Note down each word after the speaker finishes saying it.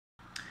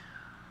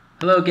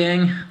Hello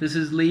gang, this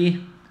is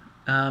Lee.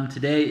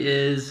 Today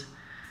is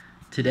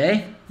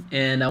today,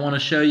 and I want to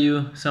show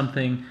you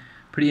something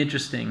pretty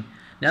interesting.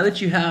 Now that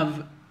you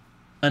have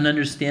an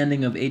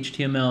understanding of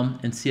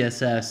HTML and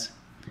CSS,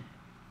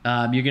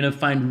 you're going to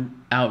find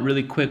out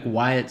really quick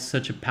why it's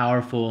such a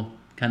powerful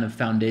kind of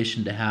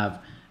foundation to have.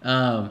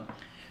 A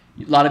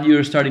lot of you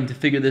are starting to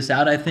figure this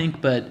out, I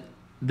think, but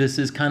this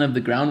is kind of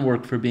the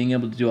groundwork for being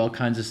able to do all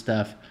kinds of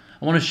stuff.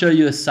 I want to show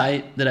you a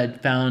site that I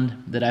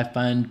found that I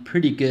find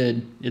pretty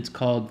good. It's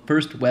called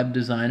First Web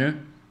Designer,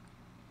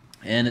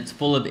 and it's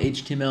full of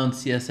HTML and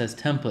CSS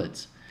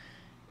templates.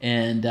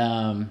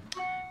 And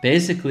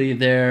basically,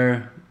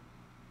 they're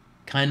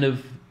kind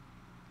of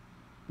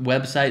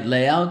website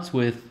layouts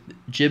with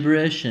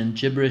gibberish and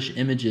gibberish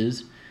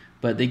images,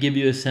 but they give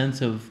you a sense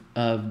of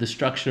the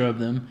structure of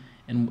them,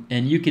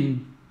 and you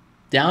can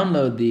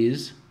download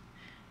these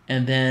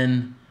and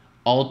then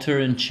alter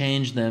and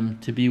change them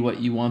to be what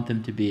you want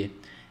them to be.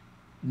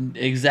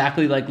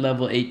 Exactly like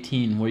level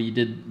 18 where you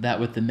did that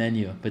with the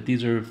menu, but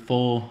these are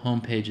full home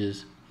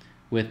pages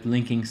with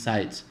linking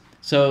sites.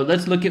 So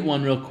let's look at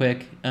one real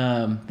quick.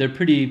 They're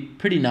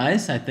pretty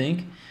nice, I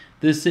think.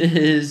 This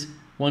is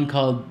one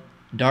called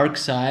Dark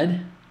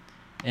Side,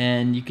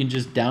 and you can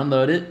just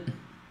download it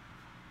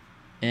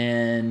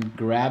and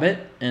grab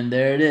it, and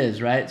there it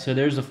is, right? So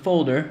there's a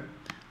folder.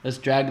 Let's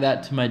drag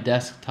that to my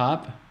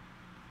desktop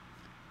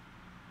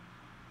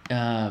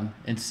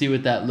and see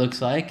what that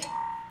looks like.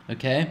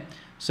 Okay,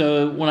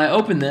 so when I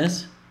open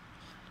this,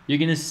 you're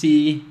gonna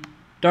see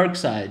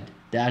Darkside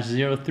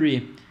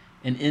 -03,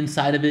 and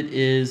inside of it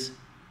is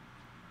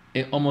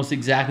almost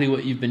exactly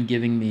what you've been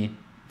giving me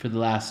for the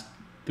last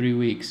 3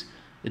 weeks.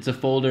 It's a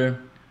folder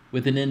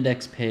with an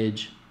index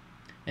page,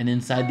 and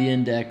inside the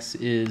index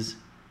is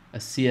a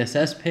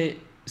CSS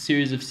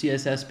series of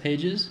CSS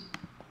pages,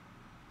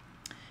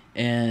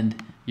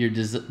 and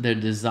their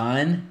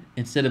design,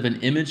 instead of an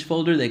image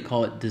folder, they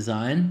call it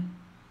design.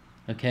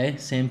 Okay,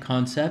 same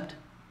concept.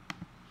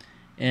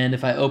 And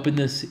if I open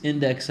this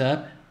index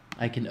up,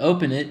 I can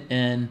open it,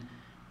 and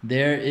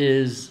there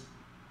is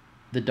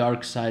the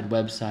Dark Side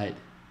website,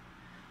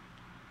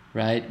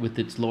 right, with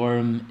its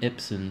lorem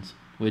ipsum,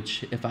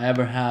 which if I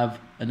ever have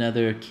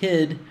another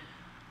kid,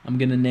 I'm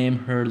gonna name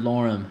her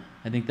Lorem.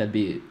 I think that'd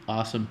be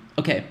awesome.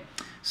 Okay,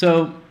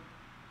 so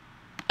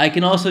I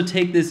can also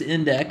take this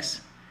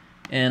index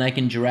and I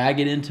can drag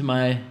it into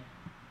my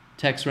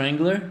text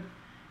wrangler,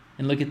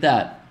 and look at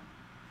that.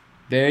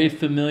 Very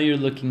familiar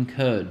looking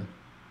code.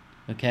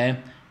 Okay,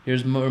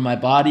 here's where my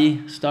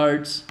body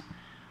starts,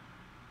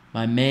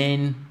 my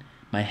main,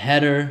 my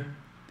header,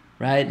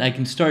 right? And I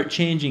can start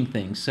changing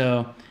things.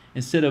 So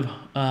instead of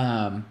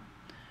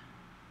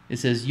it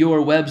says your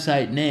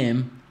website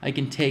name, I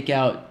can take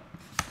out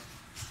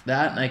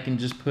that and I can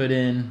just put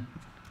in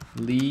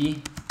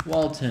Lee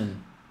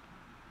Walton,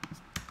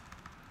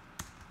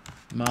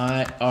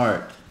 my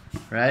art,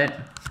 right?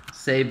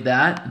 Save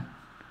that,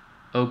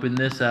 open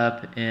this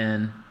up,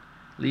 and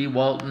Lee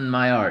Walton,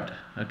 my art.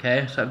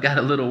 Okay, so I've got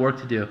a little work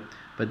to do,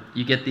 but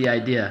you get the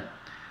idea.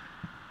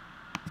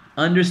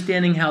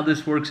 Understanding how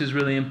this works is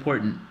really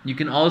important. You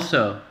can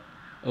also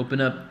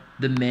open up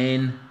the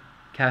main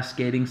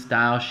cascading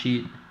style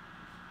sheet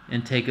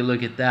and take a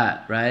look at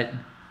that, right?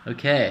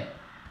 Okay,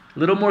 a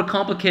little more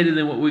complicated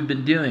than what we've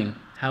been doing.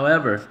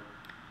 However,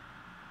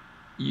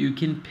 you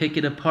can pick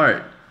it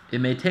apart.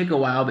 It may take a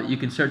while, but you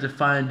can start to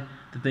find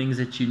the things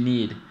that you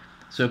need.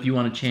 So if you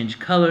want to change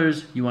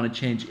colors, you want to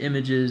change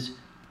images,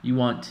 you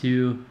want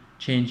to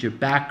change your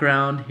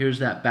background, here's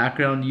that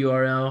background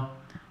URL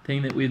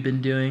thing that we've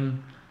been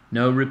doing.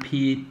 No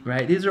repeat,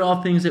 right? These are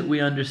all things that we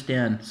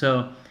understand.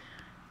 So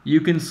you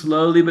can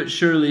slowly but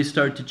surely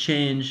start to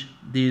change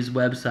these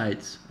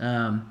websites.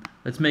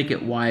 Let's make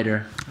it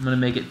wider. I'm going to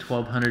make it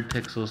 1200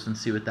 pixels and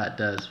see what that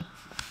does.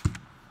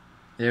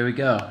 There we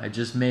go. I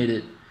just made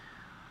it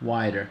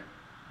wider.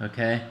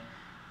 Okay,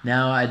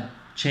 now I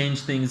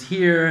change things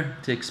here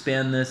to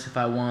expand this if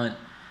I want,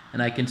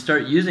 and I can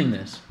start using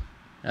this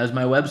as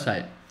my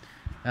website.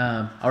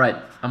 All right,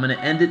 I'm going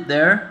to end it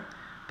there,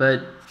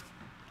 but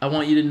I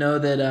want you to know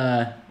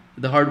that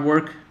the hard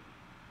work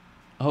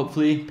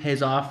hopefully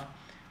pays off,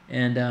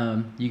 and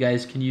you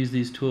guys can use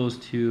these tools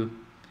to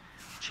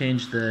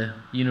change the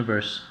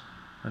universe.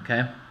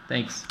 Okay,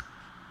 thanks.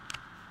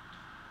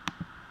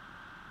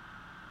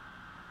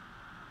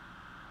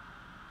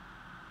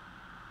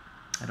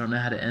 I don't know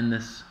how to end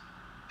this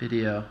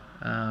video.